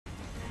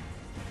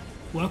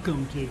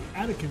Welcome to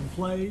Attican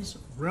Plays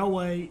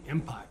Railway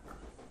Empire.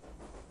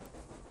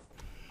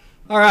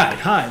 Alright,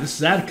 hi,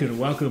 this is Attican and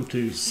welcome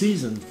to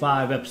Season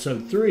 5,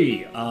 Episode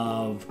 3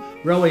 of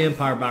Railway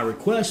Empire by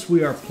Request.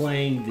 We are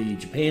playing the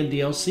Japan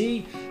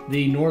DLC,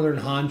 the Northern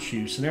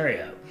Honshu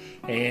scenario.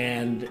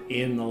 And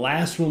in the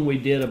last one we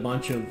did a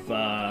bunch of,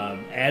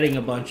 adding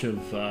a bunch of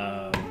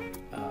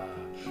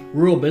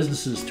rural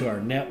businesses to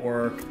our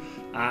network.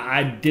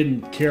 I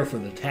didn't care for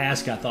the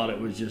task. I thought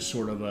it was just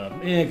sort of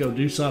a, go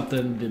do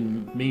something,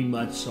 didn't mean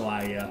much, so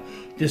I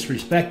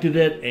disrespected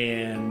it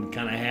and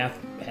kind of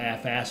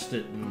half-assed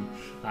it, and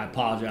I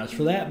apologize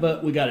for that,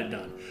 but we got it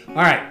done. All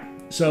right,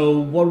 so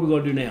what are we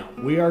going to do now?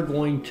 We are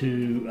going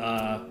to,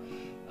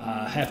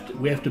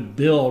 we have to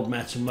build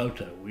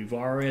Matsumoto. We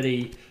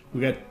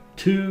got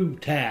two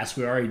tasks.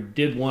 We already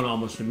did one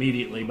almost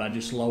immediately by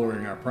just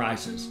lowering our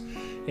prices.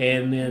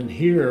 And then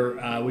here,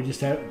 we just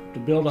have to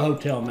build a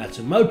hotel in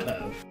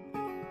Matsumoto.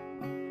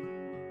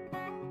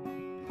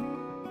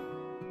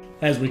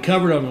 As we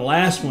covered on the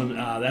last one,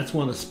 that's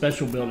one of the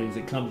special buildings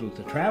that comes with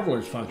the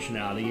Traveler's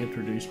functionality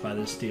introduced by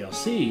this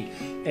DLC.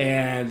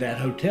 And that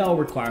hotel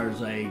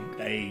requires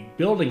a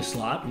building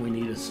slot, and we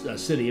need a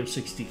city of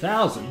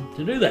 60,000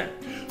 to do that.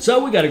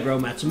 So we got to grow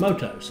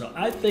Matsumoto. So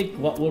I think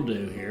what we'll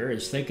do here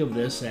is think of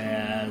this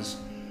as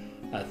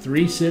a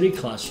 3-city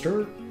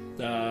cluster.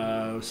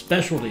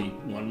 Specialty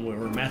one where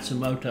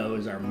Matsumoto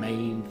is our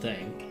main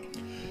thing,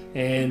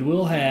 and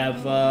we'll have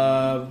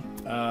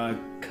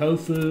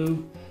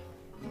Kofu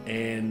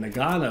and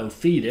Nagano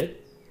feed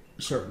it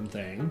certain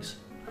things.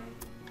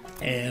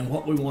 And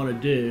what we want to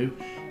do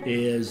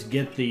is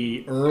get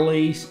the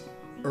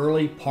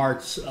early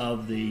parts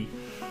of the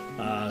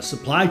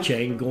supply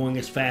chain going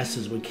as fast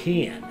as we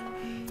can.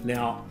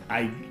 Now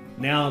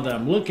that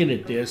I'm looking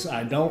at this,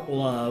 I don't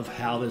love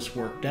how this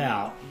worked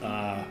out.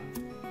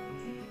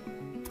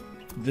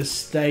 This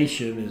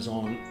station is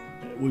on,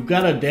 we've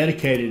got a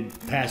dedicated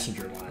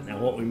passenger line. Now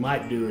what we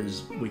might do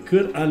is, we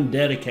could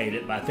undedicate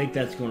it, but I think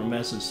that's going to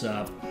mess us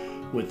up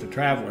with the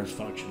Traveler's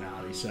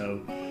functionality.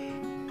 So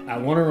I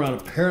want to run a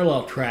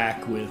parallel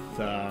track with,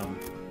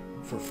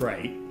 for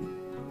freight.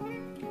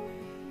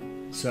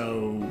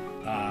 So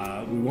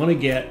we want to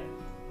get,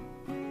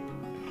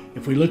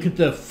 if we look at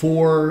the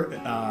 4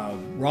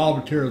 raw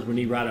materials we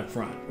need right up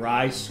front: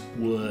 rice,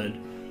 wood,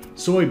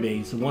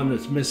 soybeans. The one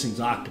that's missing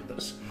is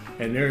octopus.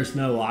 And there's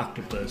no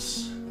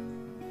octopus.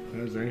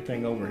 Is there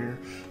anything over here?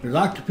 There's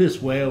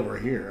octopus way over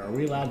here. Are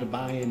we allowed to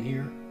buy in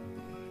here?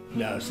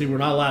 No, see, we're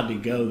not allowed to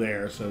go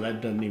there, so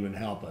that doesn't even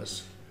help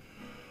us.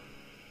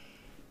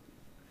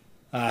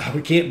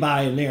 We can't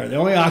buy in there. The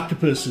only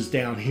octopus is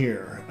down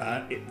here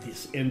at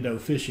this Indo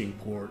fishing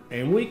port.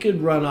 And we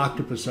could run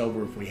octopus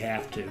over if we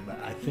have to, but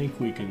I think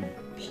we can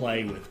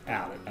play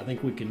without it. I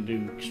think we can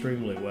do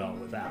extremely well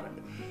without it.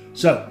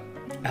 So,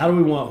 how do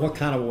we want, what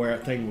kind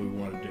of thing we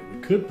want to do?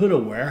 We could put a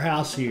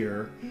warehouse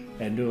here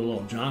and do a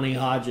little Johnny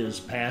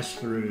Hodges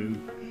pass-through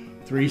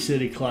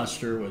 3-city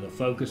cluster with a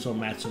focus on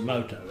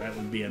Matsumoto. That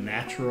would be a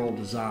natural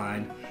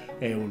design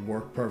and it would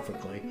work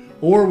perfectly.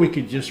 Or we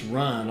could just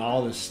run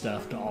all this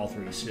stuff to all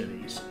 3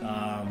 cities.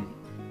 I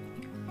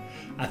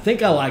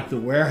think I like the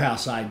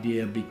warehouse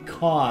idea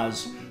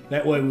because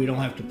that way we don't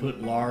have to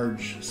put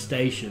large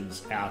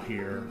stations out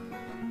here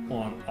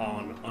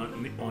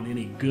on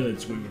any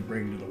goods we would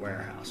bring to the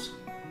warehouse.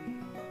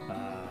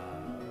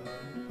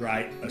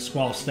 Right, a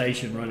small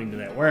station running to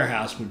that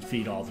warehouse would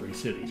feed all 3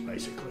 cities,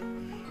 basically.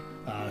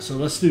 So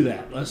let's do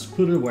that. Let's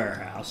put a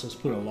warehouse. Let's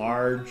put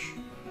a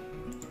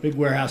big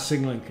warehouse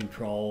signaling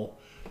control.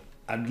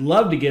 I'd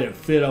love to get it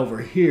fit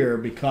over here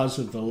because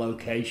of the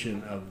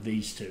location of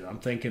these two. I'm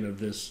thinking of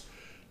this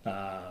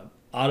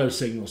auto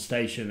signal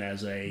station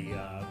as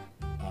a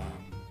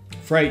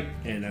freight,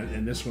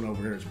 and this one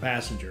over here is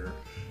passenger.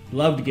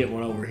 Love to get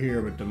one over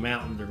here, but the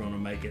mountains are going to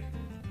make it,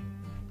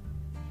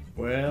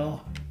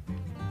 well,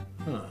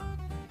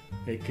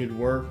 it could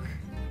work.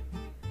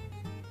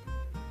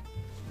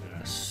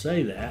 I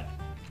say that,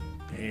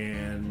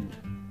 and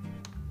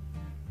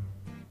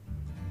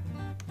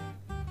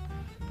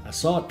I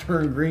saw it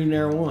turn green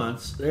there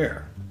once.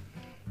 There.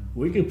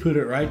 We could put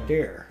it right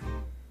there.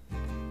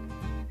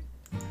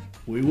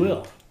 We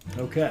will.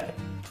 Okay.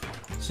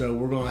 So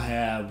we're going to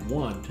have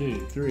 1,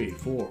 2, 3,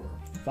 4,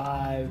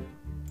 5,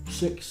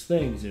 6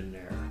 things in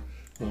there.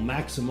 We'll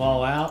max them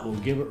all out. We'll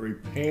give it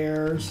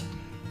repairs.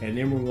 And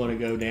then we're going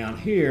to go down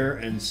here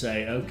and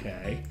say,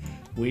 okay,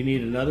 we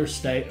need another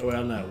state.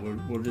 Well, no,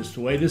 we'll just, the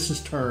way this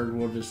is turned,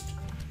 we'll just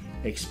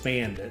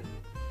expand it.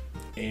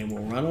 And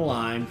we'll run a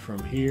line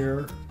from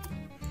here,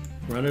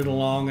 run it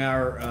along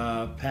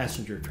our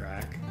passenger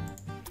track,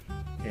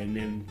 and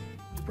then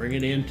bring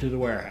it into the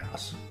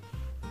warehouse.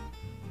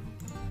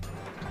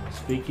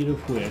 Speaking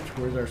of which,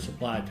 where's our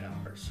supply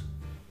towers?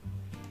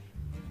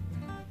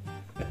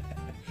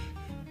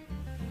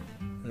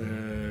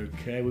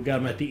 Okay, we got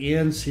them at the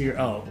ends here.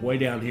 Oh, way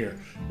down here.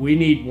 We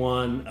need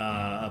one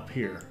up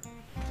here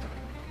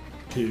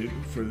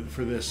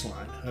for this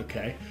line.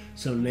 Okay,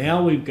 so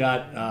now we've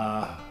got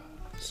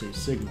let's see,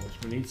 signals.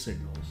 We need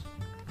signals.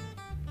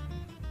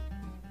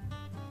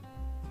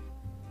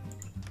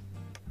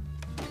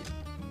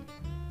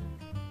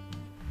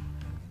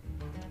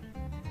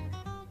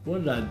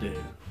 What did I do?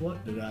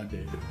 What did I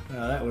do?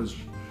 That was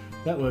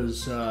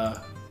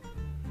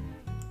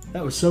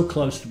so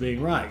close to being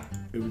right.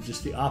 It was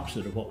just the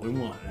opposite of what we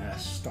want.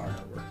 Start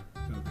over.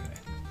 Okay,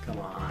 come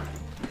on.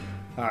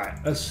 All right,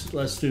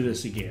 let's do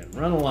this again.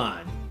 Run a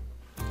line.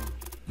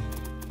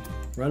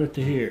 Run it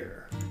to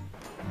here.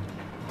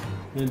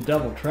 Then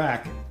double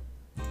track it.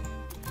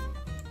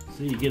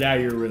 So you get out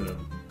of your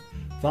rhythm.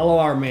 Follow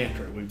our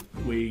mantra.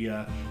 We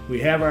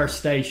have our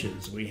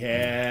stations.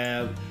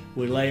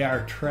 We lay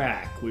our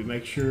track. We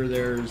make sure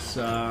there's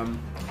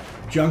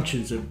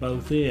junctions at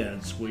both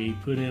ends. We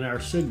put in our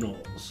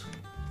signals.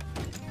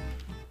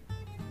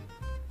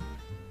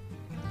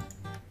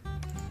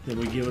 Then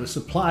we give it a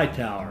supply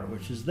tower,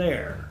 which is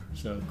there.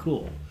 So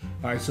cool.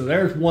 All right, so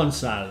there's one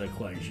side of the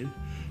equation.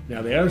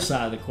 Now the other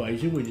side of the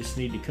equation, we just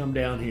need to come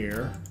down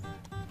here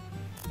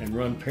and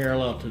run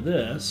parallel to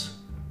this.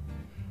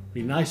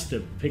 Be nice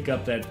to pick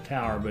up that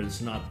tower, but it's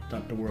not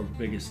the world's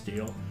biggest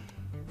deal.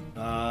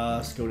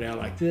 Let's go down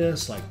like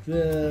this,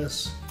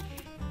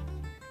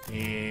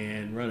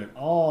 and run it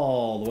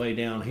all the way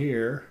down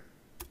here.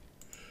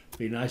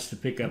 Be nice to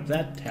pick up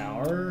that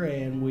tower,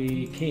 and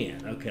we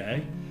can.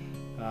 Okay,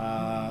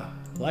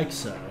 like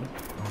so.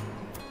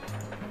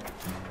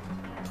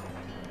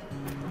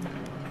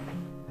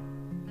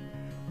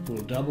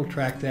 We'll double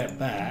track that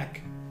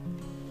back.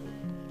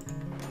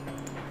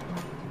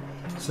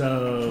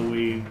 So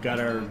we've got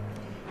our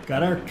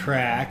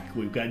track.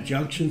 We've got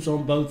junctions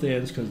on both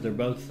ends because they're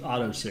both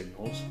auto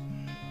signals.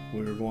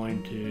 We're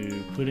going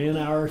to put in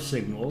our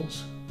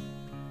signals.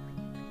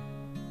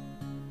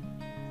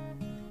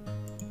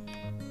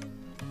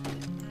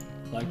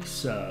 Like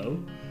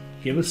so.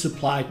 Give us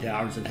supply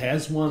towers. It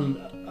has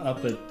one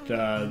up at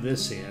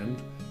this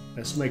end.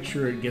 Let's make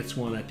sure it gets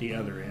one at the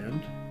other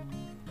end.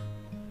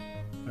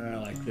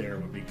 Like there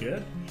would be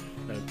good.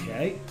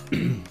 Okay.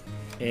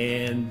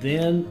 And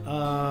then,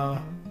 oh,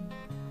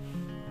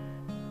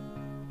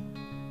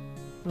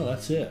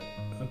 that's it.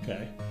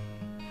 Okay.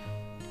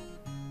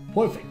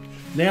 Perfect.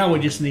 Now we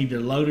just need to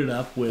load it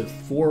up with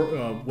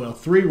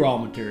 3 raw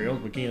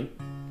materials. We can't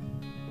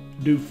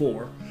do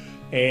 4.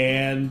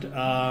 And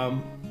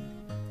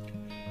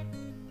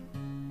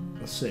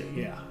let's see,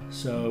 yeah.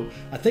 So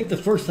I think the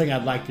first thing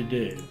I'd like to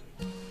do,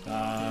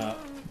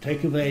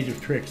 take advantage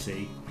of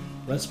Trixie.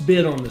 Let's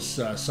bid on this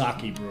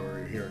sake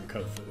brewery here in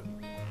Kofu.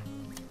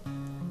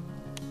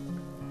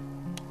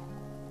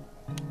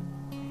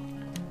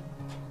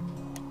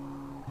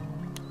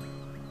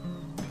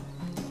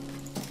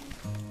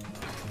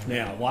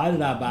 Now, why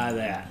did I buy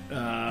that?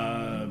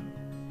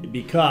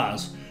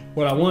 Because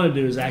what I want to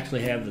do is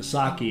actually have the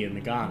sake in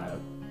the Gano.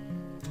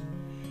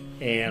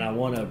 And I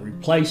want to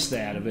replace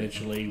that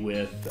eventually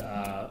with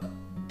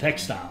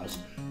textiles,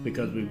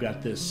 because we've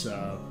got this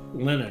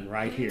linen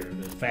right here,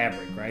 the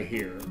fabric right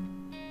here,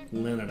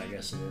 linen I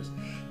guess it is,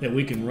 that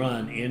we can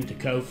run into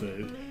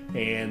Kofu,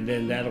 and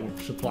then that'll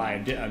supply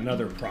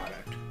another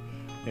product.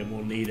 And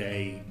we'll need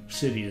a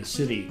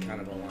city-to-city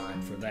kind of a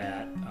line for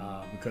that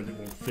because it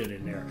won't fit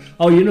in there.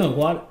 Oh, you know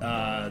what?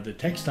 The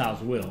textiles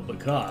will,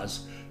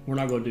 because we're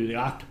not going to do the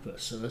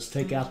octopus. So let's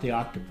take out the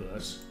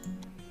octopus.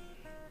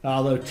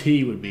 Although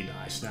tea would be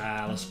nice.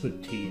 Nah, let's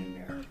put tea in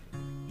there.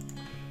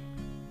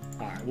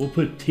 All right, we'll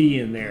put tea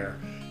in there,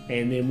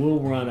 and then we'll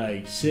run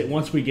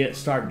once we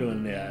start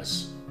doing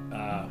this.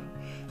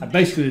 I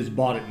basically just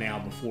bought it now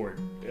before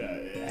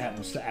it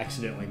happens to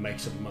accidentally make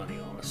some money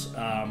on us.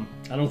 I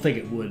don't think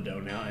it would though.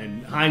 Now,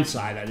 in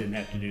hindsight, I didn't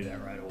have to do that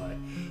right away.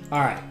 All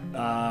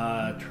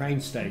right,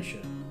 train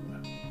station.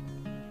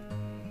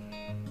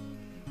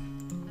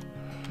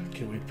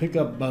 Can we pick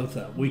up both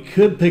of them? We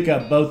could pick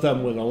up both of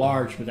them with a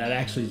large, but that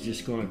actually is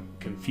just going to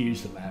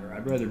confuse the matter.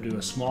 I'd rather do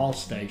a small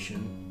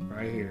station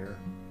right here.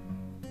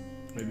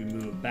 Maybe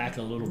move it back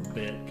a little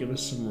bit, give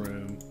us some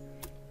room.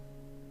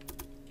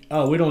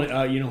 Oh, we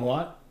don't, you know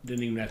what?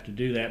 Didn't even have to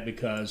do that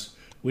because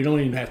we don't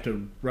even have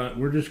to run.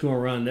 We're just going to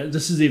run.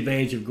 This is the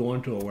advantage of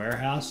going to a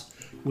warehouse.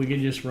 We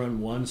can just run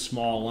one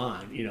small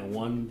line, you know,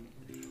 one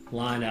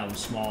line out of a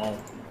small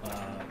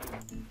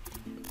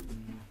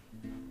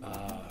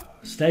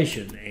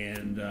station,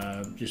 and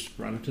just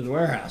run it to the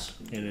warehouse.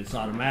 And it's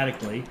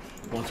automatically,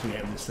 once we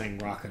have this thing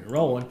rocking and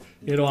rolling,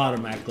 it'll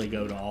automatically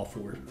go to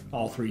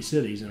all 3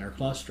 cities in our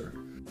cluster.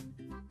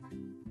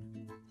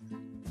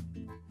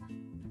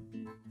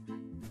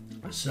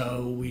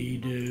 So we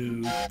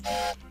do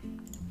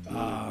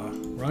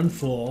run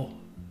full,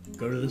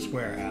 go to this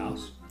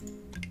warehouse,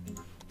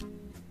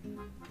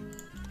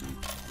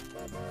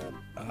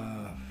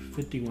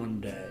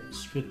 51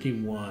 days,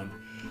 51.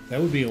 That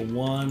would be a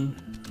 1,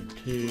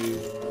 2,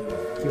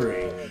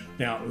 3.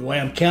 Now, the way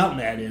I'm counting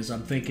that is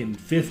I'm thinking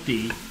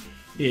 50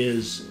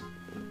 is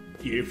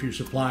if you're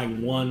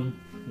supplying one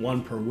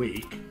per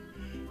week.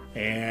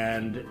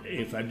 And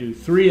if I do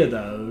 3 of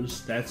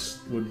those,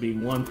 would be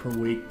 1 per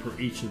week per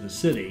each of the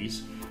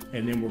cities.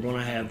 And then we're going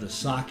to have the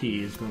sake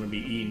is going to be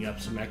eating up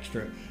some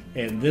extra.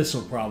 And this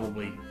will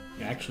probably,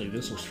 actually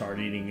this will start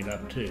eating it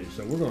up too.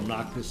 So we're going to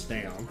knock this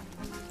down.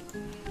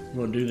 We're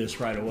going to do this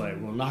right away.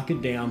 We'll knock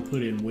it down,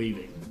 put in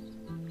weaving.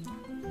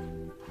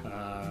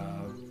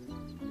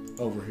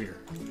 over here.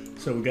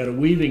 So we've got a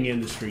weaving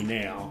industry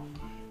now,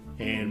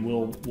 and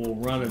we'll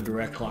run a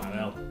direct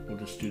line. We'll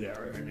just do that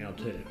right now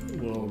too.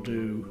 We'll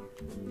do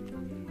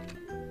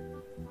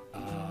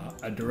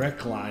a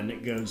direct line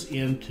that goes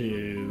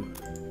into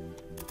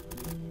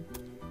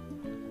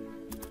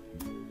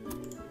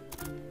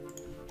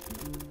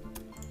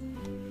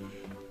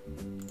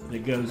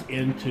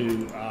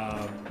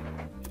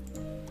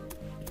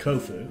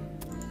Kofu.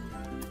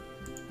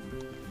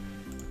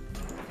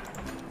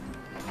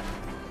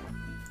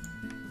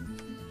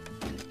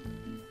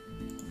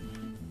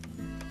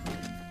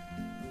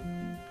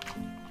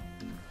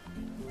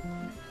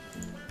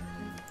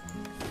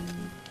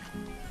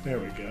 There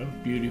we go,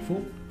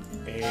 beautiful.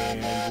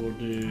 And we'll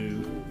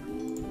do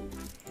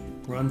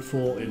run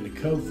full into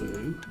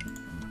Kofu.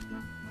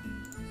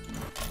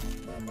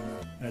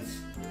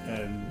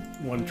 And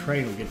one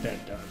train will get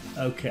that done.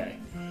 Okay,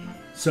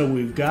 so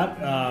we've got,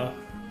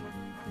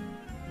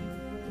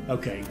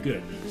 okay,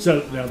 good.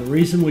 So now the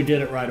reason we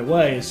did it right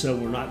away is so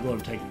we're not going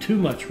to take too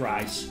much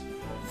rice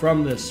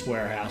from this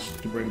warehouse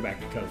to bring back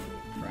to Kofu,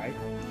 right?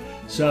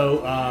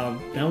 So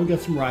now we've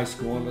got some rice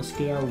going. Let's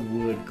get our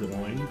wood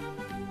going.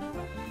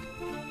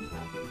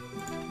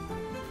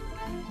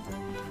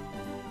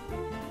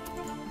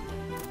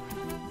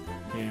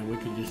 And we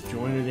can just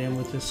join it in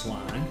with this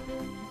line.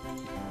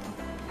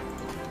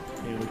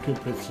 And we could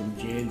put some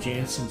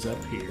Jansons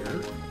up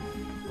here.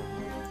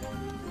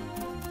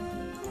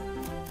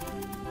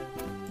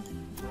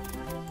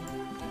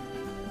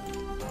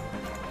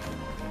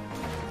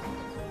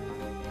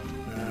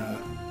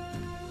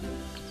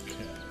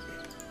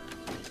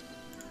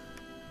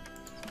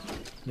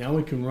 Now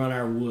we can run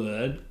our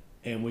wood,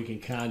 and we can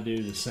kind of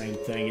do the same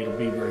thing. It'll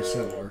be very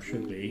similar,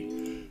 should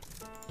be.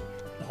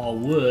 Haul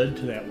wood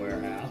to that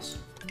warehouse.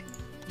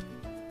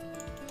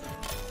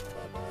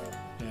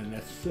 And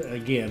that's,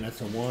 again,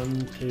 that's a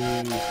 1,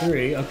 2,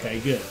 3.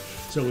 Okay, good.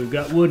 So we've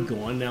got wood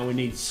going. Now we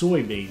need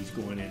soybeans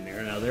going in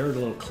there. Now they're a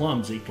little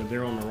clumsy because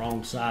they're on the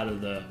wrong side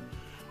of the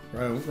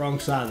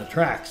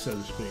tracks, so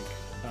to speak.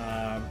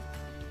 That's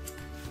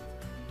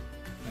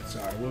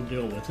all right. We'll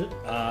deal with it.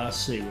 Let's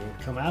see. We'll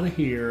come out of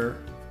here.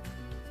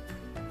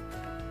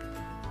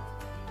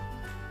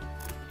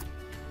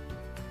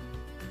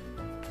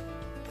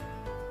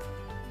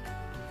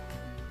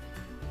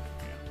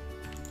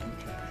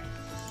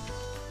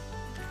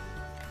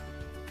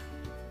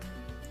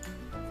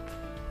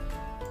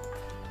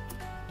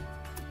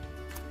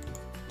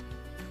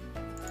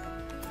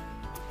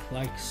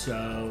 Like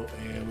so,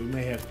 and we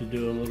may have to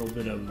do a little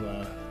bit of,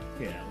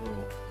 yeah,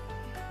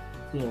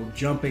 a little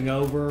jumping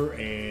over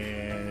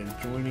and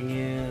joining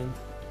in,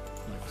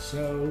 like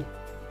so.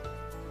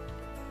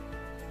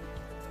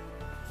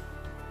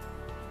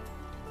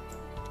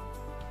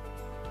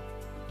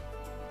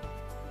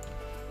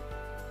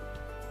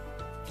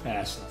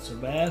 That's not so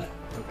bad.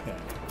 Okay.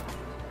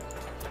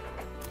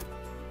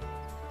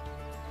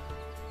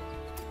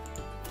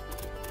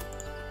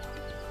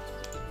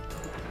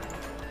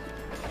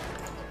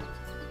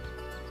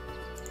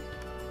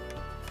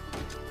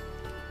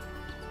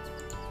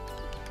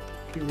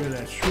 Get rid of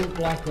that short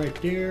block right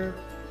there,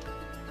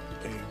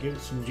 and give it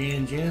some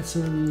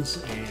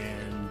Jansons,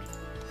 and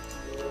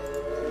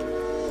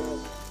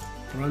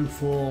run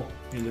full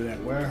into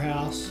that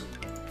warehouse.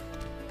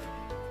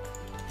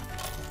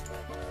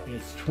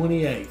 It's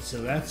 28,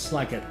 so that's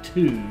like a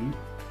 2.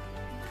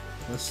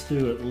 Let's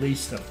do at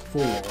least a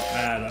 4.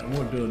 I'm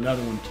going to do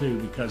another one too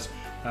because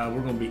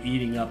we're going to be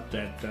eating up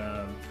that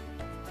the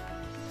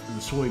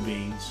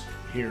soybeans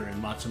here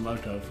in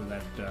Matsumoto for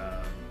that.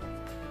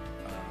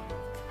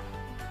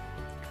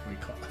 What do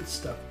you call that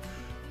stuff?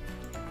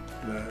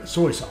 The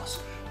soy sauce.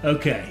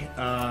 Okay.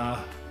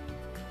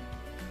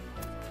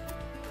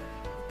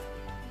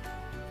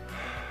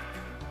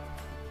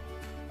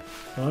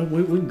 Well,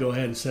 we can go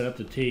ahead and set up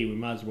the T. We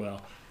might as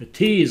well. The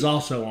T is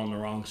also on the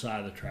wrong side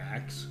of the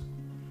tracks,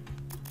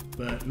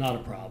 but not a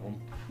problem.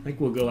 I think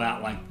we'll go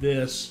out like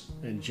this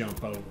and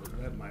jump over.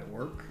 That might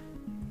work.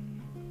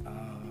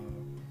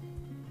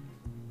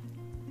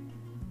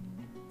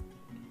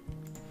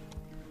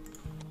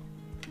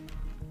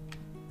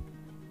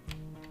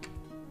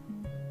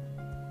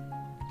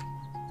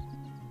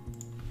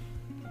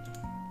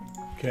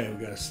 Okay,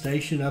 we've got a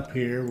station up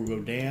here. We'll go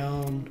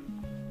down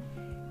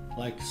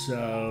like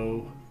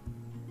so.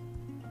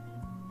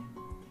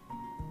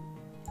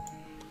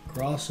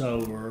 Cross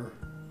over.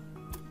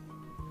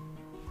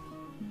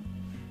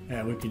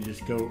 And we can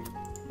just go,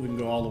 we can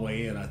go all the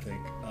way in, I think.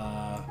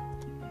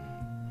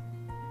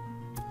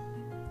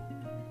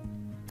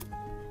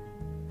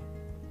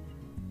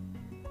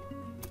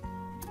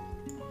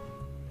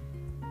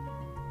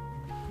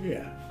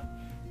 Yeah.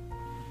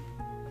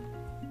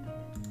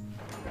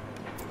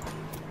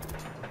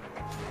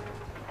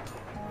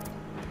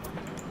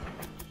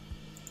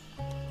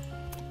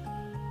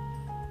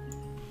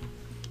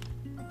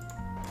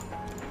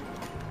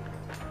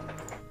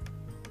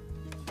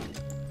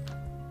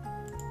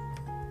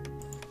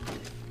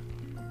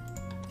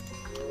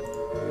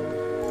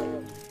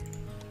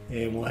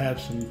 And we'll have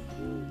some,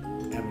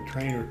 have a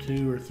train or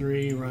two or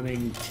three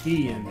running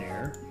tea in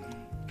there.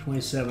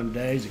 27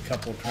 days, a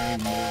couple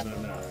trains more than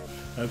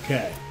enough.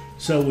 Okay,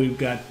 so we've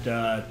got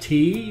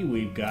tea,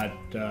 we've got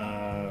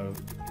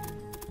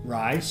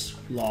rice,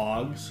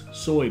 logs,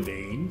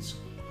 soybeans,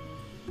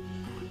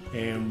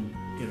 and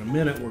in a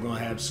minute we're going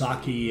to have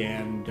sake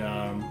and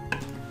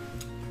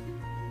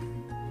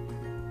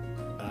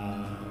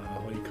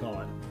what do you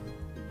call it?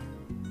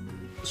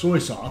 Soy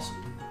sauce.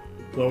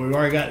 Well, we've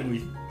already got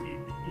we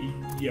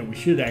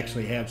should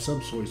actually have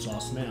some soy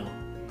sauce now.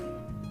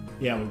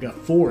 Yeah, we've got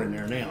 4 in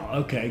there now.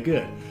 Okay,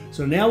 good.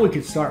 So now we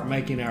can start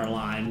making our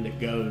line that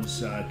goes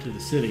to the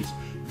cities.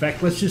 In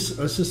fact, let's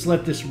just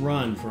let this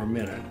run for a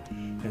minute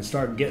and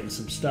start getting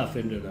some stuff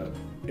into the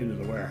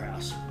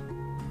warehouse.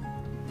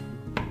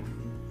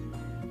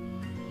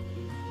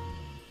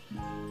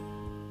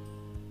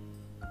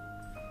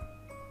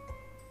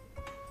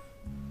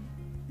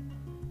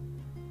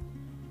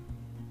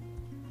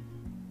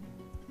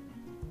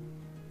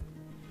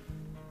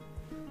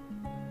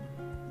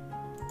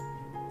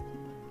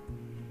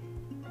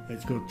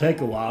 It's going to take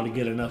a while to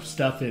get enough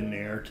stuff in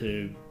there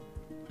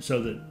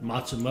so that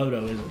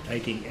Matsumoto isn't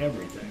taking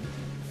everything.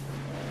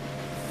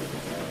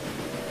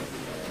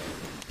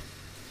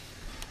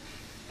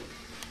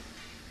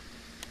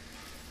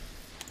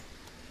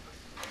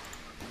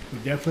 We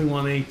definitely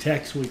want any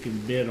techs we can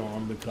bid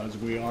on because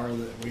we are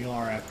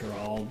after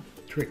all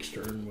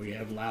trickster and we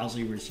have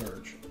lousy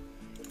research.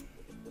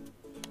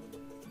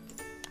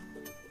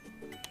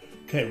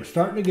 Okay, we're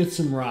starting to get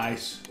some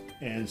rice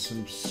and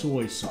some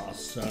soy sauce,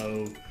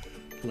 so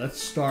let's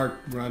start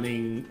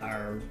running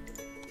our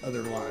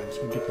other lines.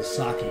 We'll get the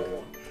sake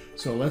going.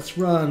 So let's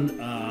run,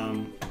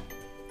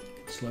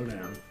 slow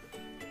down.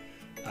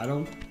 I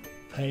don't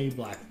pay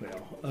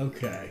blackmail.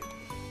 Okay,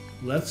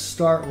 let's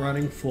start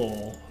running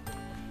full.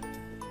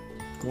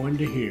 Going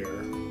to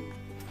here.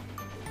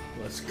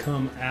 Let's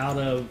come out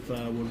of,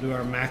 we'll do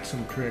our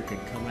maximum trick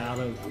and come out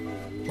of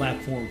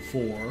platform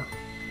 4.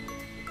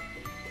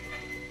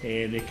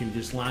 And it can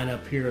just line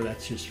up here,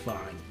 that's just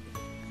fine.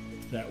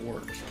 That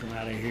works. Come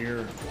out of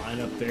here,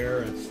 line up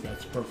there,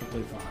 that's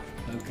perfectly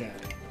fine. Okay.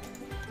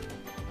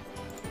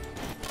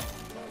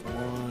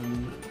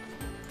 1.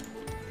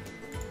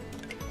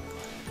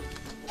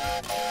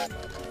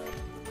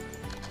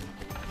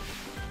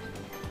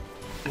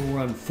 We'll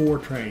run 4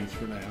 trains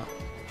for now.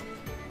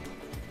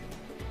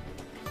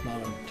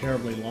 Not a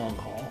terribly long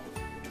haul.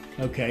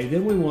 Okay,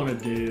 then we want to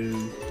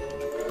do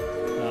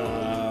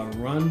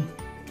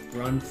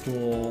run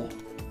full,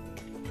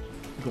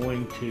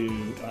 going to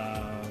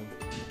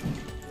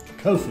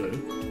Kofu,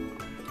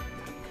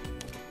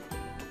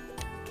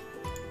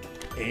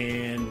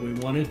 and we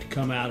want it to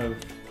come out of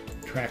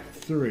track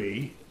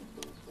 3.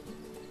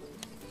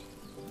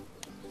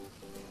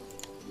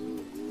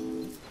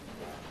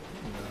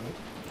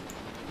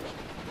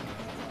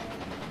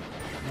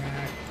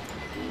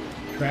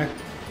 Track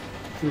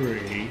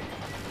 3,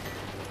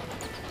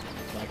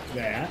 like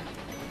that.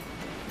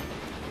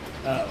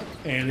 Oh,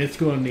 and it's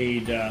going to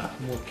need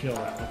we'll kill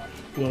that one.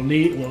 We'll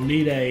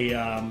need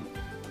a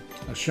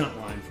shunt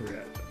line for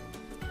it.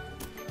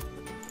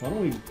 Why don't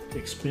we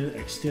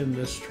extend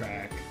this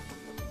track?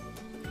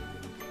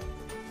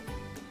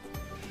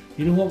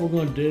 You know what we're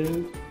going to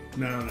do?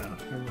 No,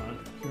 never mind.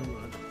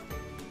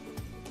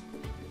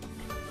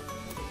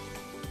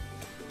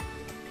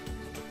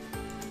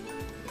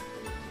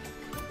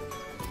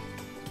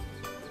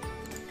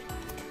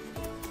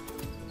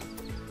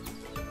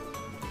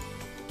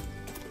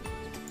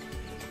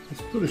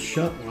 Let's put a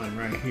shunt line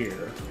right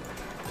here.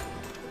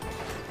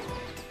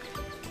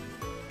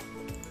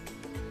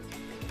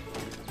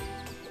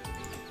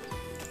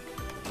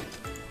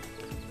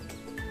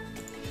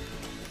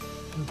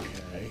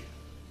 Okay.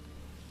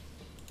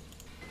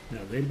 Now,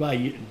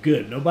 anybody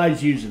good?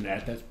 Nobody's using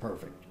that. That's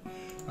perfect.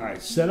 All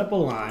right, set up a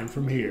line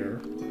from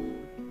here.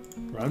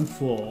 Run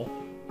full.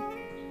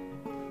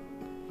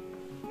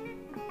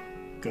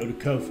 Go to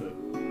Kofu.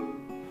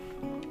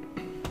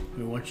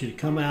 We want you to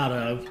come out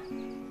of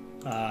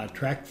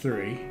track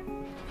 3,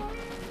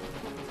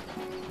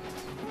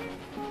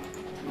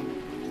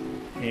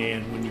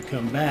 and when you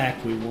come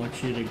back we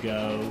want you to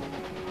go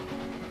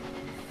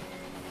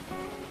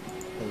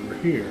over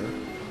here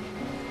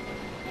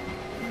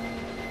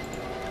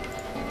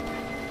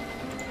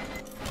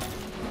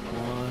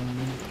One,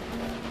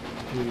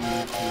 2, 3,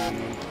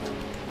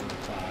 4,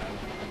 5.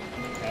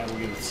 And we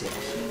get a 6.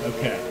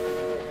 Okay.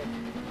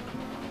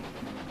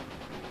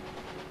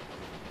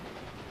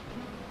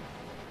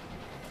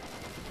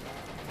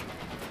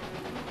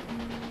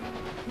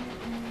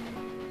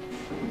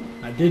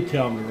 I did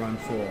tell him to run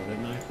full,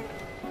 didn't I?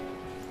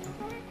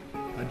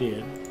 I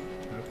did.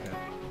 Okay.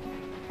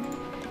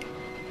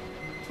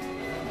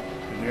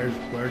 And there's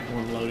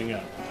one loading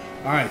up.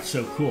 All right,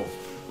 so cool.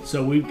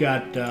 So we've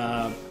got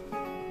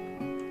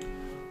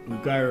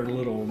our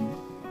little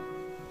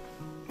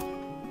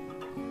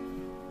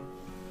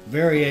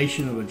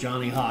variation of a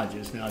Johnny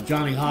Hodges. Now,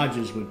 Johnny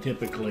Hodges would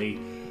typically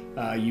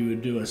you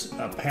would do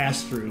a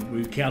pass through. We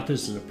would count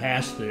this as a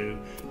pass through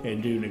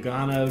and do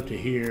Nagano to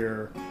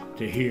here.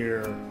 to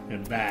here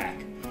and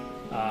back,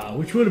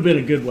 which would have been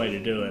a good way to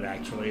do it,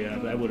 actually.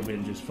 That would have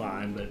been just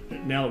fine. But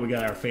now that we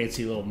got our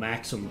fancy little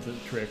Maxim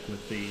trick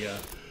with the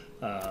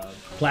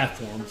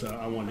platforms,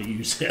 I wanted to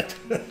use it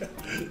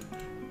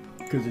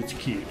because it's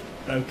cute.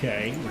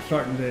 Okay, we're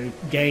starting to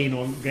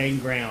gain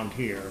ground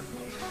here.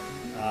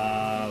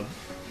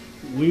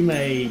 We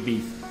may be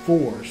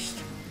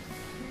forced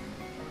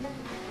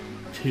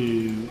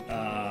to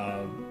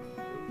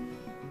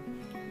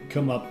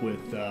come up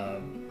with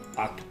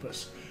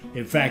octopus.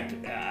 In fact,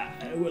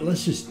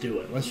 let's just do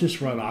it. Let's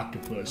just run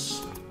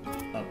octopus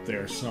up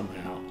there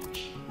somehow.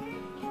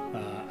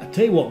 I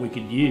tell you what we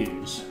could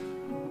use.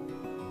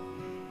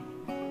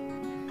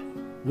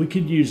 We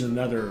could use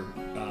another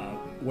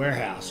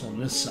warehouse on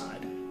this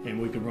side, and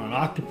we could run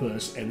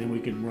octopus, and then we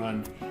could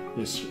run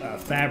this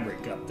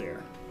fabric up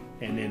there,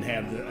 and then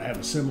have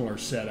a similar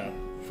setup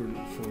for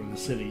the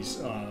cities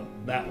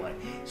that way.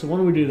 So why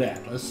don't we do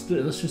that? Let's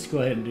just go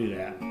ahead and do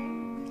that.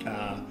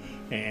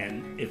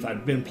 And if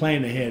I'd been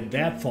planning ahead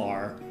that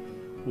far,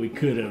 we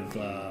could have.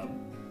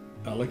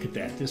 Look at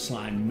that. This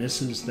line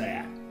misses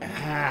that.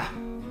 Ah.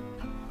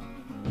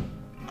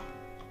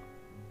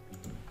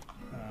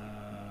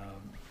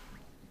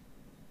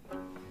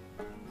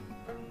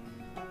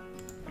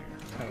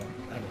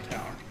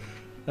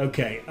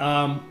 Okay,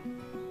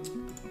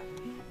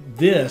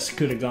 this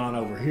could have gone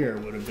over here.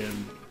 Would have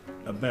been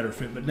a better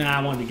fit, but now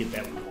I wanted to get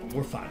that one going.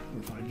 We're fine.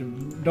 We're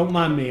fine. Don't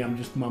mind me. I'm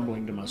just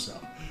mumbling to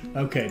myself.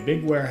 Okay,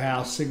 big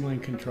warehouse, signaling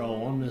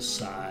control on this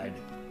side,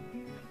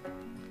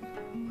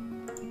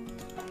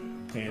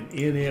 and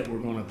in it we're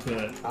going to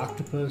put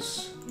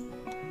octopus,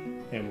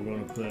 and we're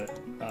going to put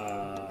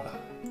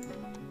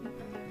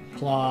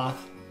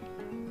cloth,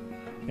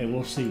 and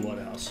we'll see what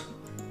else.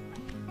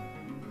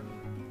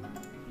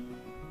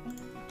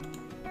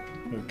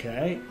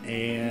 Okay,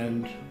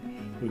 and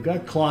we've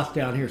got cloth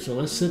down here, so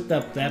let's set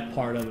up that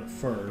part of it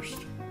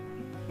first.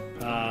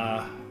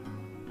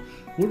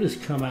 We'll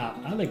just come out,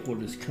 I think we'll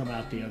just come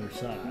out the other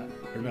side.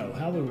 Or no,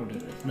 how do we want to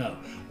do this? No,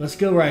 let's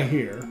go right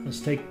here.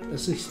 Let's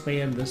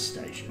expand this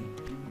station.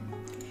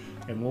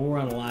 And we'll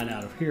run a line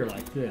out of here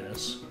like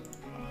this.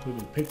 We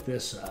can pick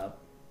this up.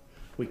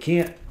 We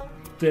can't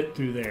fit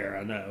through there,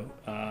 I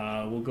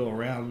know. We'll go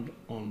around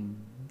on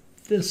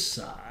this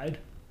side.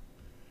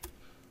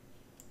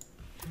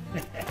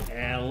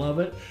 I love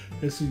it.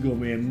 This is going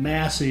to be a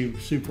massive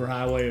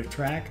superhighway of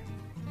track.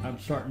 I'm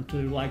starting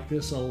to like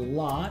this a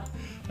lot.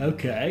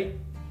 Okay,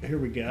 here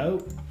we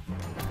go.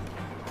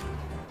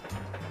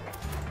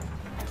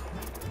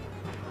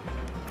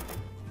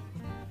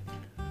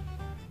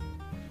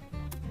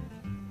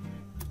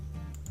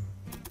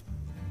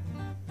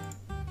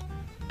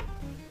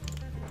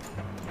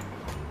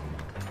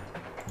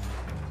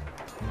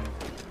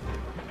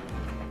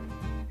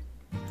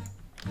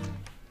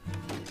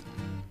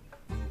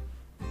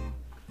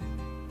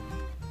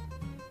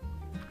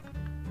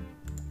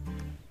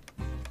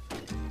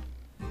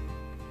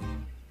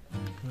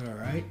 All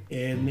right,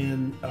 and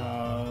then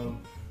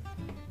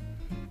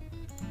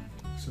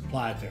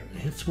supply there. It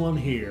hits one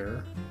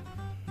here.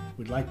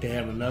 We'd like to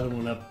have another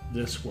one up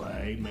this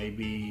way,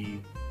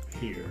 maybe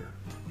here.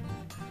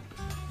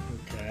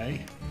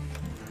 Okay.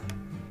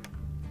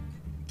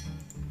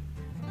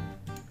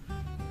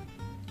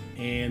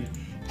 And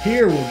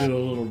here we'll do a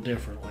little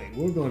differently.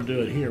 We're going to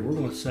do it here. We're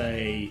going to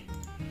say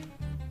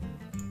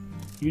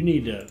you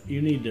need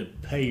to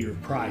pay your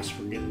price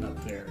for getting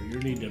up there. You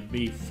need to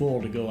be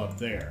full to go up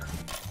there.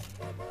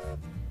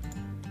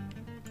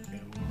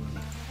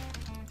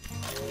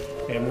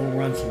 And we'll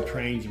run some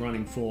trains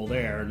running full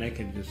there, and they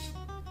can just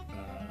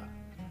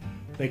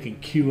they can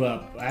queue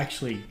up.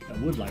 Actually, I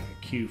would like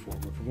a queue for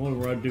them. If we're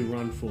going to do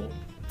run full,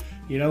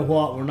 you know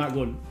what? We're not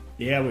going.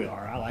 Yeah, we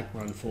are. I like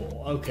run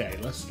full. Okay,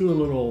 let's do a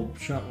little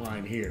shunt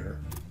line here.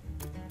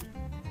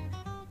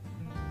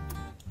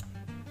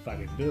 If I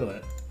could do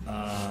it.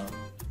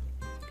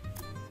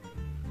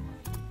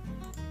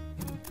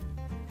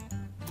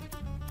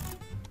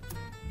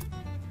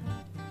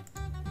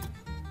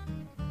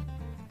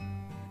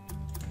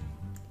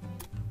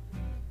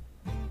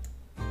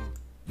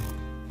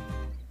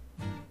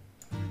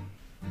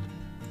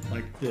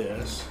 Like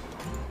this.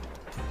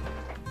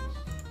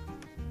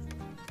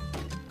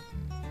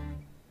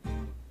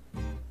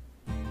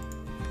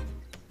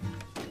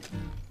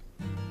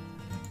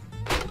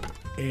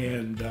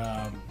 And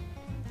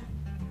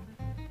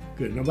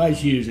good,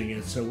 nobody's using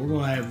it, so we're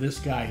going to have this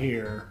guy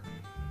here.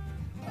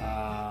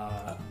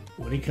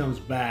 When he comes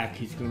back,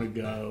 he's going to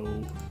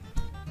go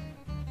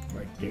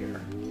right there.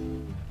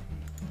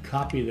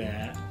 Copy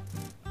that.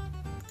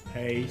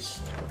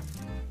 Paste.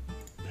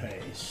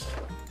 Paste.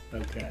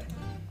 Okay.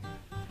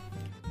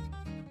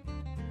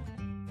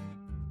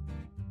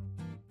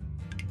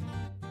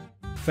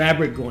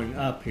 Fabric going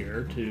up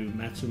here to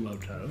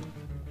Matsumoto.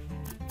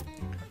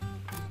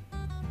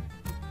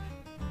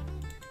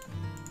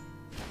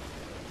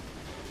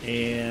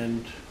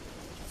 And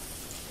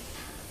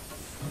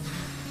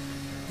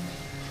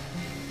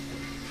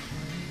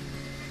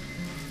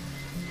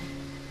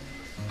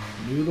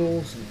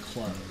noodles and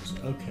clothes.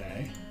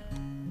 Okay.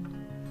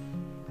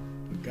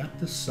 got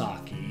the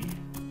sake.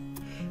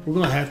 We're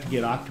going to have to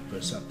get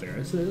octopus up there.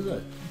 This is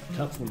a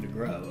tough one to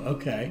grow.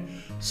 Okay,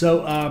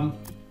 so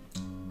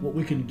what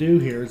we can do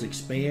here is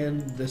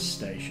expand this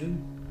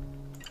station.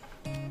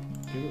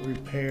 Give it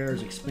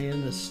repairs,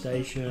 expand this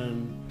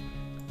station,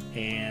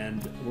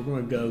 and we're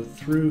going to go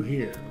through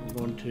here. We're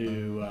going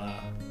to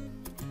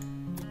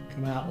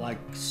come out like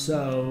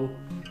so,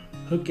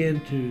 hook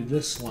into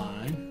this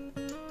line.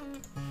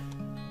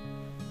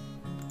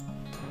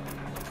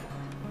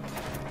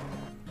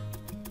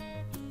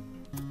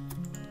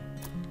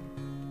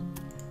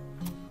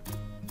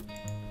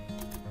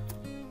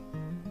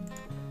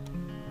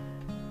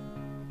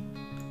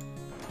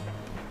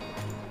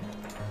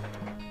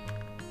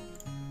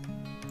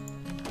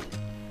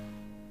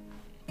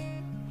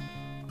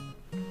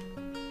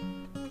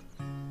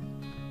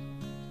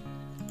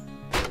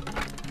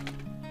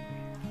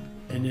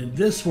 And then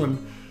this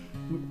one,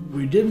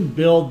 we didn't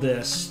build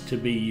this to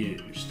be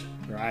used,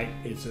 right?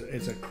 It's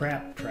a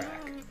crap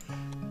track.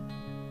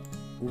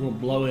 We're gonna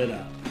blow it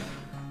up.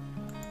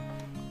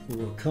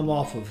 We're gonna come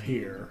off of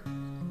here.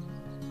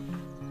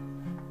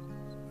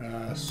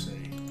 Let's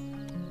see.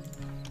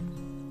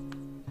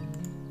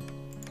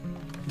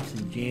 Put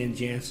some Jan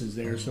Jansen's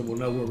there so we'll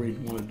know where we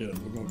want to do it.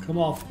 We're gonna come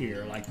off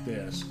here like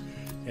this,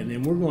 and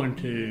then we're going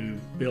to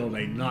build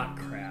a not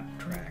crap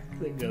track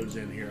that goes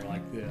in here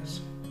like this.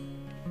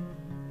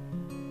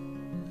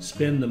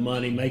 Spend the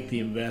money, make the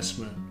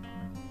investment.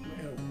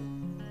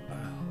 Wow,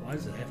 why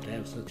does it have to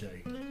have such a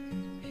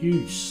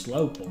huge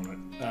slope on it?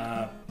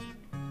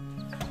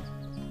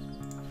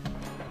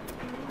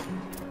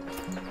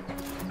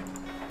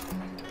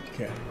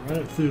 Okay, run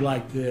it through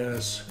like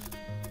this.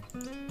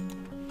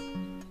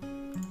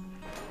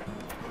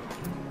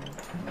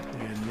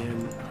 And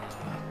then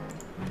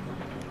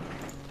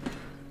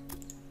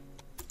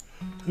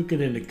hook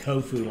it into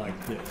Kofu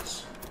like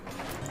this.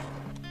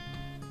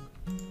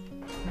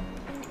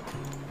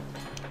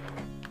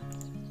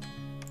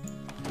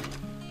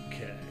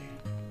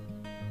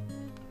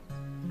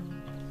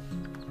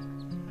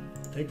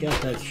 Take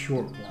out that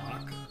short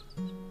block.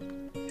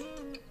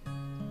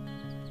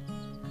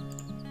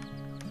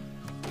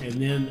 And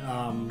then,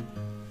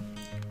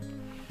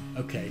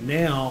 okay,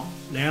 now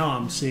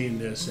I'm seeing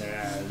this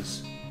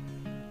as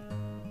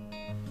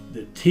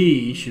the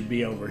T should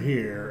be over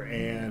here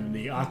and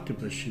the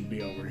octopus should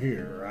be over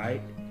here,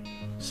 right?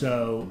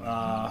 So,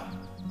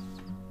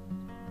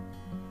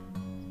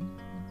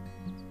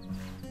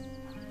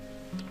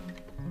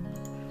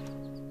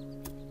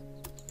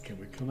 can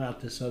we come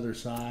out this other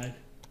side?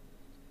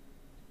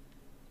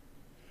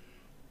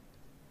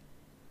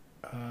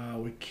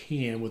 We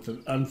can with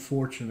an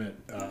unfortunate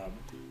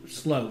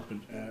slope, but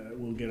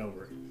we'll get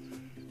over it.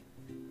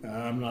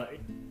 I'm not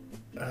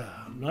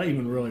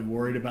even really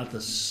worried about the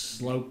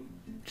slope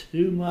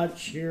too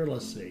much here.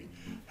 Let's see.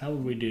 How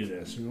would we do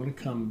this? We want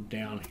to come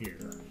down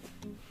here.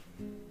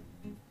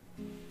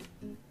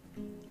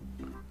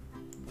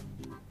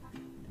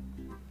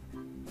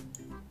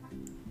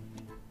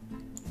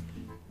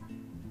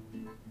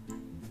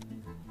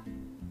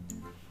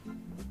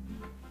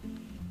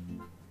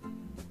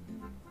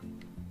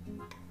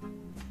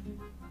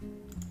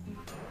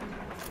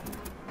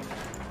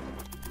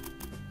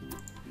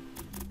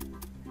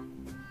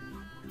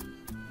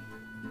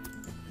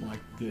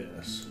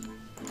 This.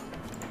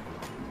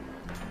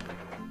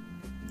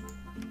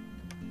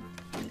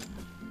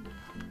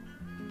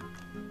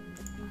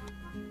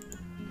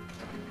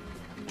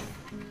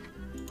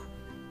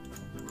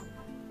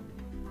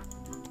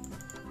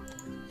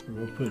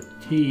 We'll put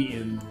T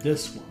in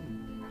this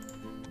one,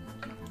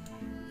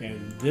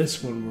 and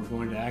this one we're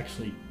going to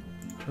actually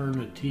turn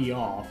the T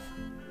off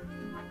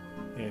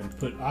and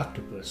put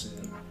octopus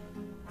in.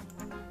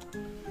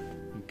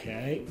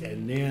 Okay,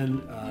 and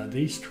then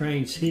these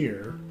trains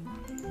here,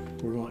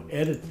 we're going to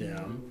edit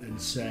them and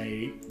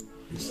say,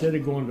 instead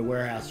of going to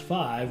warehouse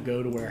 5,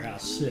 go to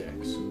warehouse 6.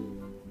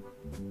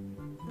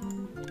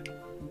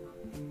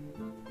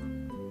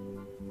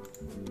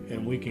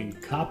 And we can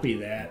copy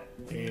that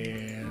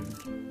and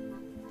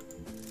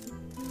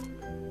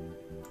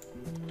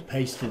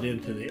paste it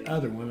into the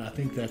other one. I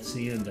think that's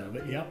the end of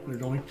it. Yep,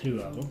 there's only 2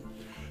 of them.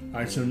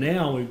 All right, so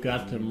now we've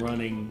got them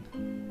running.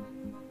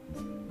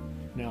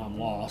 Now I'm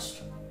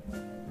lost.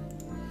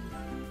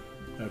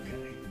 Okay.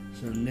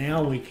 So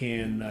now we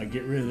can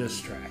get rid of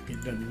this track. It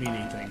doesn't mean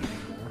anything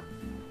anymore.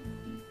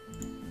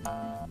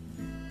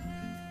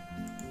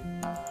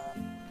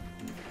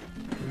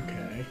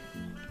 Okay.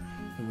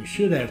 And we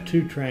should have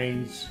 2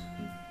 trains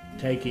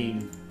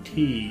taking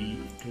T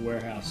to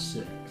warehouse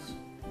 6.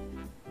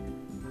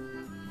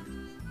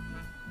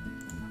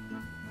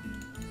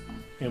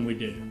 And we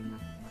do.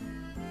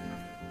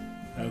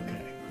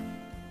 Okay.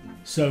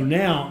 So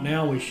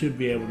now we should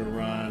be able to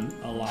run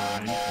a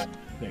line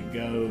that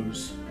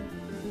goes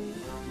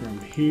from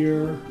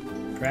here,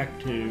 track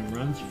 2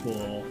 runs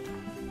full,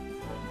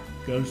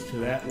 goes to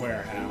that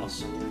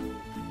warehouse,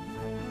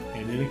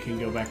 and then it can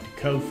go back to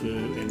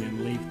Kofu and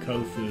then leave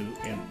Kofu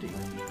empty.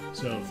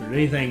 So if there's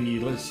anything you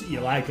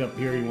like up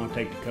here you want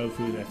to take to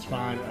Kofu, that's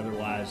fine.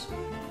 Otherwise,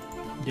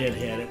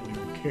 deadhead it, we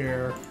don't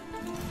care.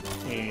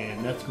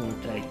 And that's going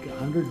to take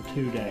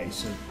 102 days.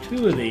 So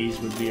 2 of these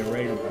would be a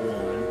rate of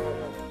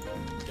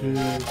 1, 2,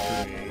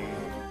 3.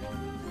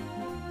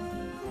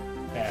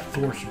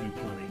 4 should be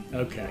plenty.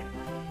 Okay.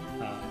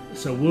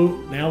 So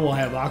now we'll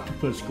have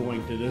octopus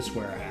going to this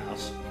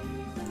warehouse.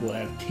 We'll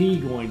have tea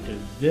going to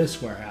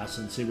this warehouse,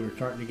 and see, we're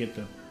starting to get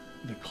the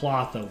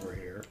cloth over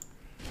here.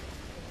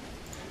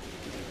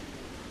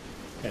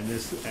 And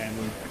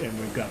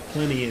we've got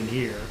plenty in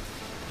here.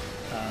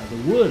 The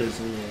wood is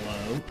a little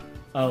low.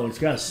 Oh, it's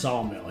got a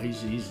sawmill.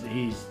 He's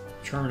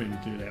churning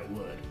through that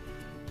wood.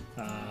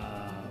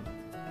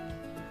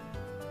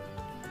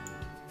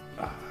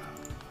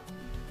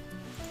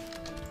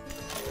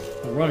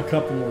 I'll run a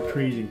couple more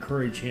trees,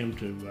 encourage him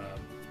to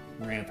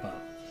ramp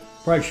up.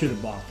 Probably should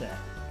have bought that.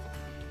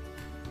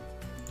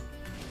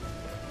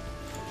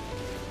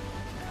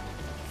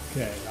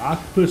 Okay, the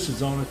octopus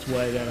is on its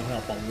way. That'll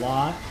help a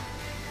lot.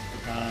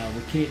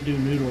 We can't do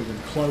noodles and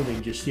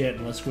clothing just yet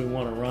unless we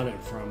want to run it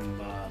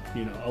from,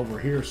 over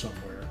here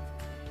somewhere.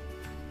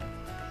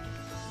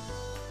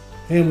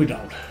 And we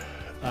don't.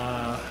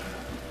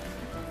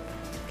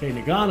 Okay,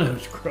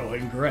 Nagano's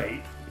growing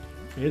great.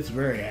 It's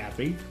very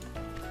happy.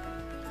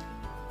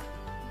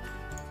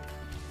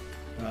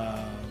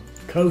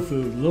 Kofu,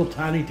 the little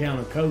tiny town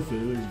of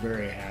Kofu, is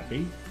very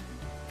happy.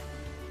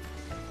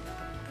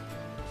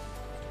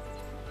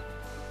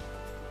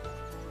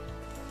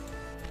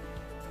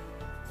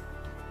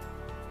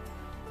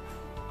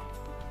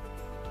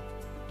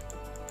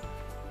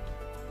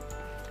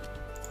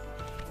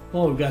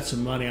 Well, we've got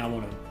some money. I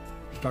want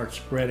to start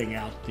spreading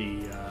out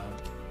the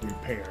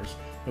repairs,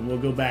 and we'll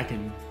go back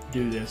and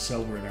do this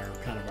over at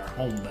our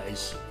home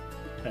base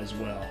as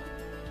well.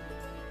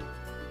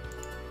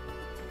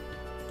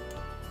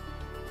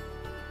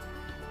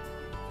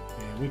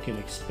 And we can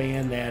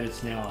expand that.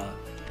 It's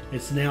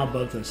now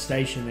both a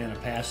station and a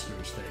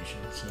passenger station.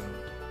 So.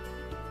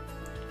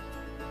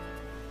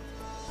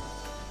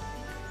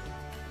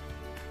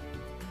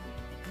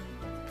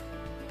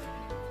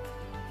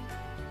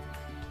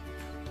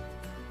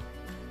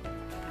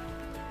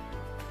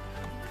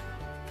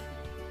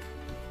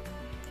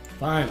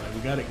 Finally, we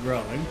got it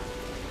growing.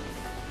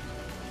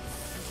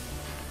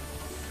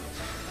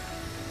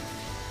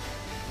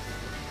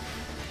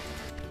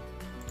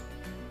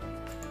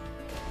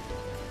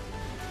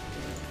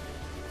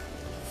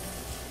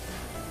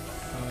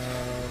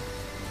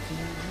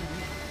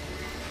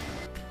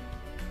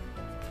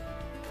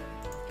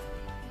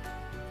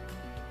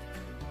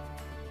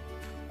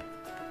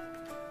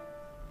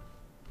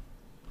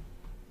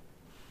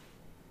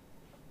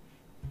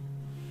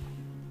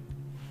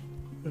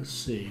 Let's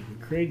see, we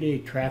create any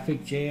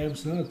traffic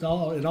jams. No,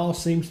 it all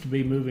seems to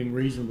be moving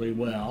reasonably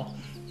well.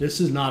 This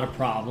is not a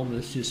problem.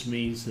 This just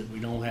means that we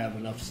don't have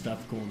enough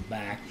stuff going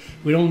back.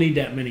 We don't need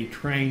that many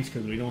trains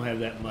because we don't have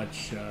that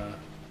much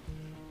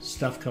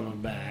stuff coming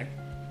back.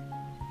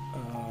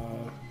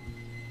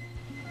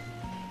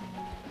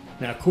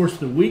 Now, of course,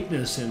 the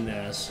weakness in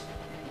this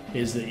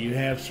is that you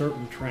have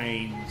certain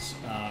trains,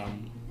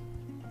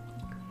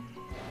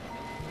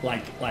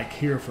 like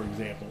here, for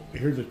example.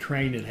 Here's a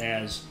train that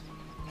has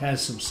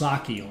some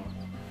sake on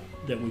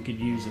it that we could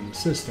use in the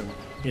system.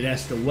 It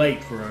has to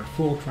wait for a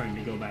full train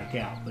to go back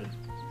out, but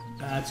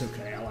that's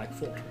okay. I like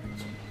full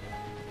trains.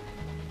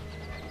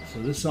 So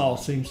this all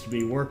seems to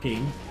be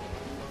working.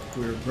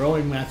 We're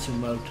growing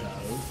Matsumoto.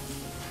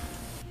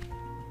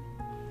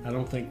 I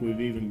don't think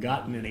we've even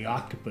gotten any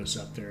octopus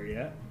up there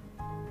yet.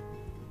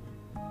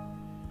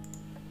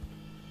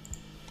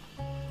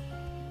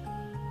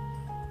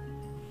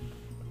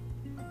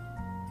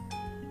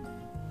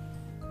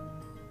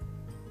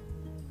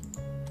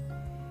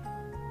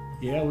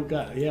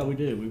 Yeah, we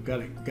do. We've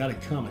got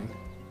it coming.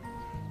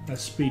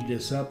 Let's speed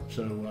this up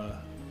so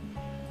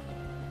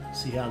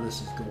see how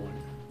this is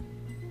going.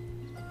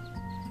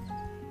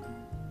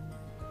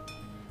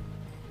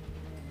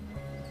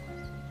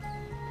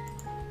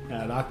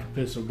 Now, an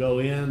octopus will go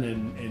in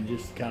and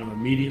just kind of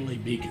immediately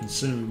be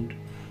consumed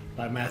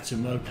by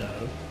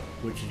Matsumoto,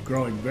 which is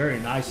growing very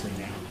nicely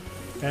now.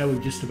 And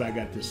we've just about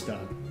got this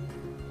done.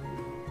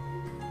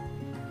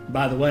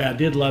 By the way, I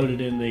did load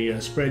it in the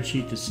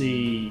spreadsheet to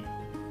see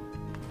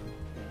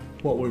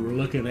what we were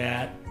looking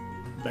at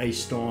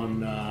based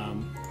on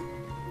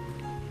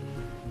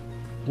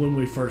when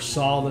we first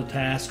saw the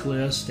task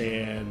list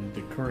and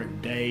the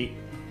current date.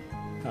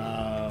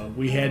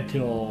 We had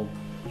till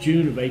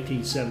June of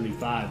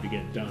 1875 to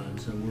get done,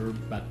 so we're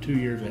about 2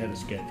 years ahead of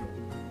schedule.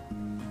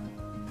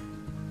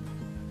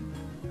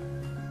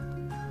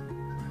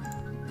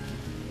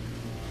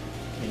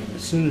 And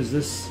as soon as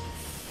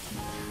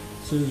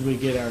we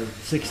get our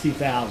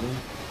 60,000,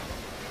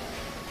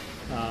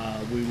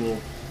 we will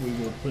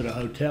put a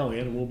hotel in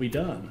and we'll be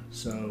done.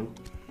 So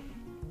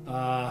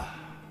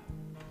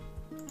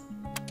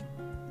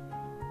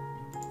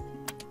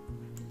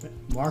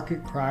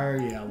market crier,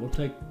 yeah, we'll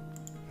take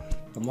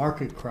a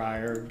market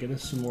crier, get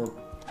us some more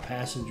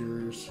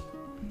passengers.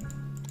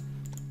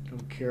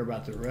 Don't care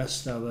about the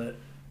rest of it.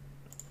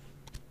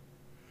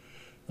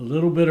 A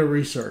little bit of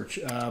research.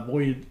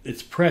 Boy,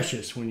 it's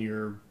precious when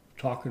you're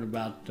talking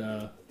about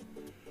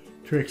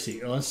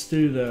Trixie. Let's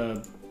do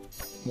the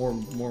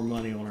more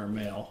money on our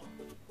mail.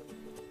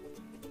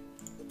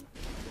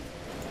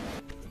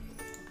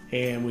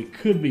 And we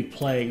could be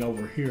playing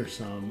over here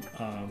some.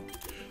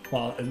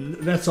 Well,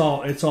 that's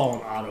all. It's all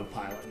on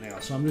autopilot now.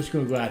 So I'm just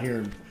going to go out here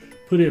and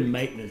put in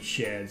maintenance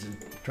sheds and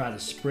try to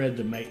spread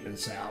the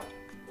maintenance out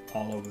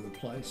all over the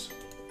place.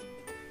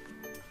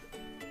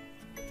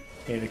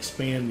 And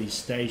expand these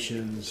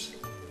stations.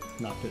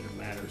 Not that it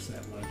matters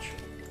that much.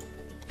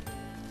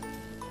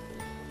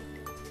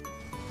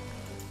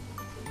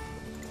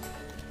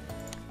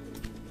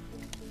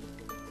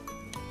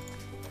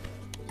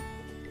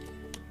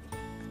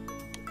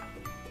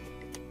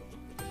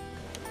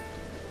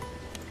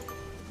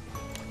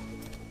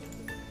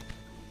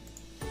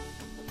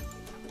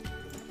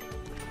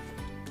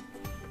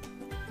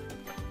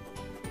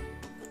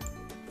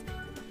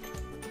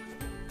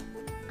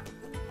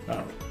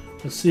 Oh,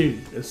 let's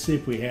see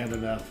if we have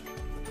enough.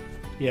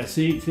 Yeah,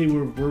 see,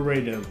 we're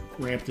ready to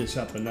ramp this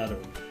up another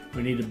one.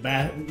 We need to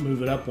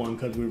move it up one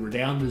because we were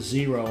down to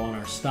 0 on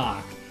our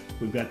stock.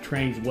 We've got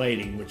trains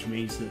waiting, which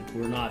means that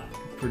we're not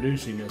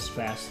producing this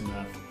fast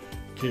enough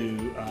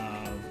to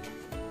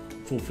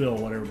fulfill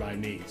what everybody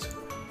needs.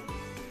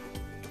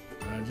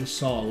 I just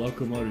saw a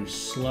locomotive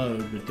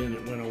slowed, but then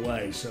it went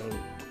away. So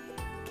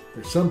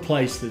there's some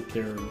place that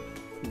we're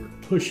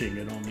pushing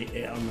it on the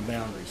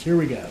boundaries. Here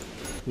we go.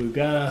 We've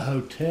got a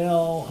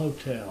hotel.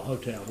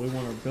 We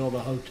want to build a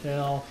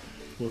hotel.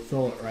 We'll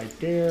throw it right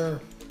there.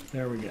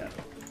 There we go.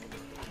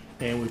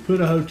 And we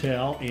put a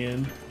hotel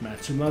in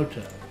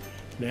Matsumoto.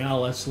 Now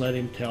let's let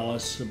him tell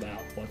us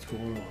about what's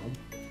going on.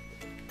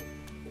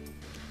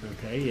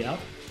 Okay,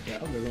 yep, they're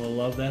going to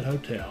love that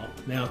hotel.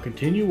 Now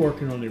continue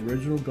working on the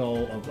original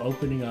goal of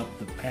opening up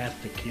the path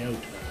to Kyoto.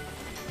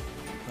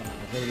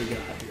 What do we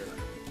got here?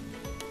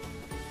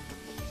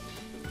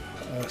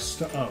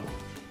 Oh.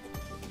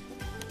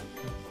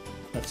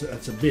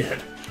 That's a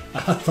bid.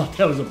 I thought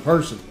that was a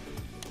person.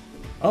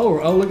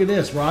 Oh, look at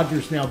this.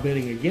 Roger's now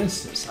bidding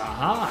against us.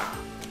 Aha!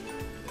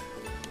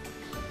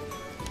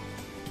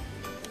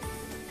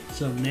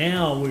 So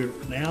now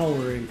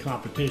we're in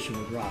competition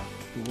with Roger.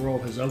 The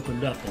world has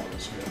opened up on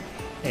us here.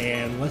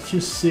 And let's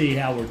just see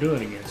how we're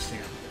doing against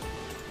him.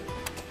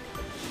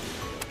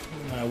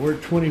 We're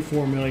at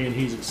 24 million,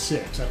 he's at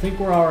 6. I think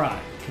we're all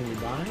right. Can we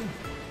buy him?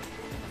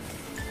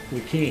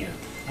 We can.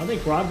 I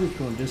think Roger's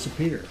going to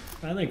disappear.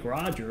 I think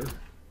Roger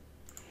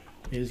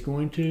is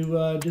going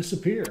to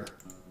disappear.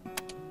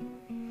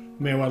 I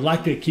mean, I'd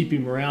like to keep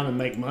him around and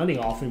make money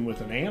off him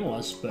with an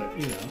analyst, but,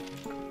 you know,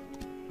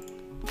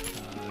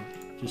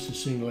 just as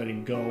soon let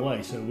him go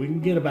away. So we can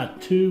get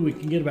about 2, we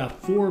can get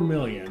about 4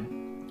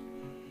 million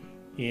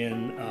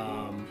in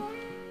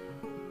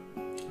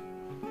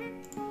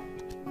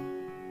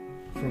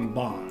from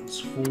bonds.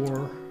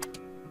 4.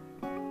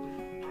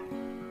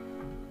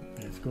 And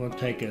it's going to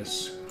take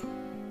us,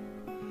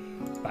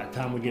 by the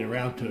time we get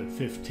around to it,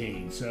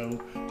 15. So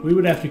we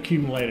would have to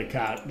accumulate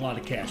a lot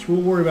of cash.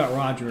 We'll worry about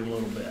Roger in a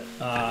little bit.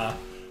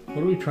 What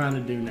are we trying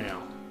to do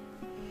now?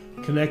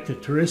 Connect a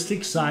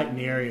touristic site in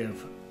the area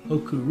of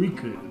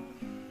Hokuriku.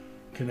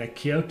 Connect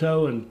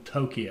Kyoto and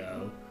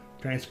Tokyo.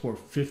 Transport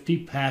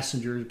 50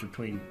 passengers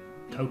between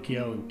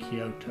Tokyo and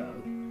Kyoto.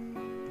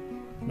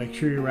 Make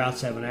sure your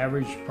routes have an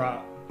average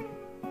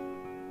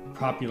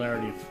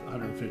popularity of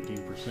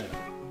 115%.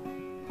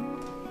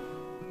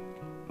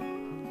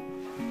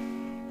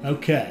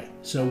 Okay,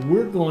 so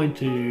we're going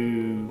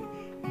to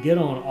get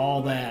on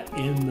all that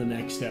in the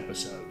next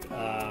episode.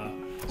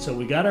 So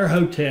we got our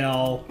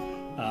hotel.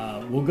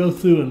 We'll go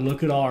through and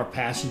look at all our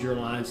passenger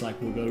lines.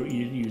 Like we'll go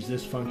use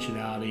this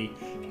functionality.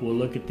 We'll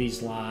look at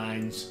these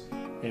lines,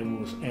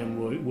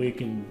 and we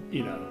can,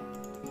 you know,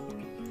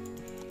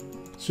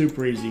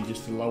 super easy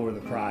just to lower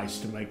the price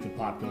to make the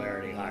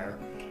popularity higher.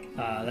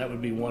 That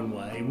would be one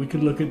way. We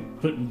could look at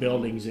putting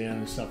buildings in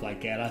and stuff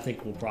like that. I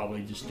think we'll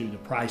probably just do the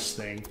price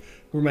thing.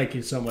 We're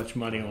making so much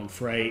money on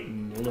freight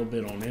and a little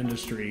bit on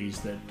industries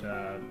that,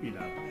 you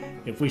know,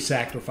 if we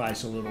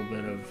sacrifice a little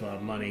bit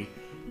of money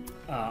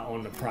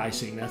on the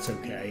pricing, that's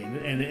okay.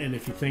 And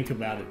if you think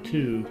about it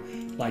too,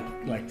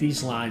 like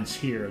these lines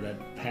here,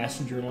 that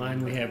passenger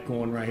line we have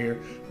going right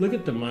here, look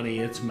at the money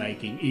it's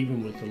making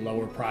even with the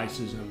lower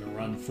prices and the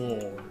run full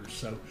orders.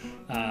 So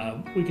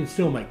we can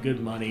still make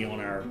good money on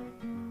our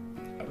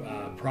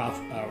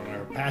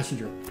our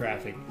passenger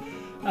traffic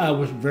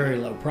with very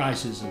low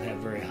prices and have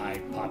very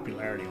high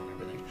popularity on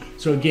everything.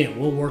 So again,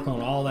 we'll work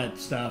on all that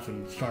stuff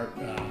and start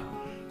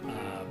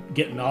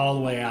getting all the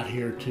way out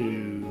here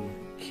to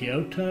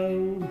Kyoto,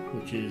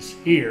 which is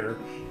here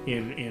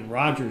in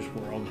Roger's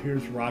world.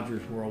 Here's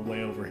Roger's world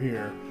way over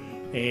here.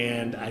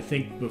 And I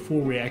think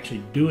before we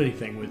actually do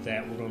anything with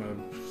that, we're going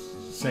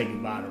to say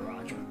goodbye to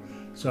Roger.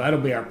 So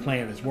that'll be our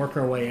plan, is work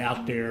our way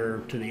out there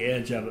to the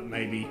edge of it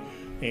maybe,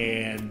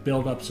 and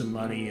build up some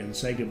money and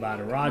say goodbye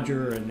to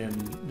Roger, and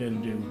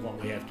then do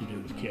what we have to do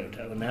with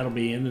Kyoto. And that'll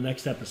be in the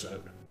next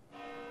episode.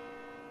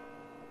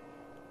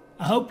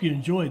 I hope you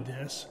enjoyed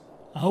this.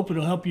 I hope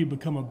it'll help you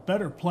become a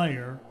better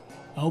player.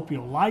 I hope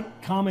you'll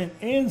like, comment,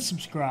 and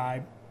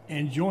subscribe,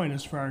 and join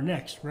us for our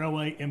next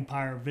Railway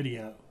Empire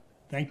video.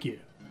 Thank you.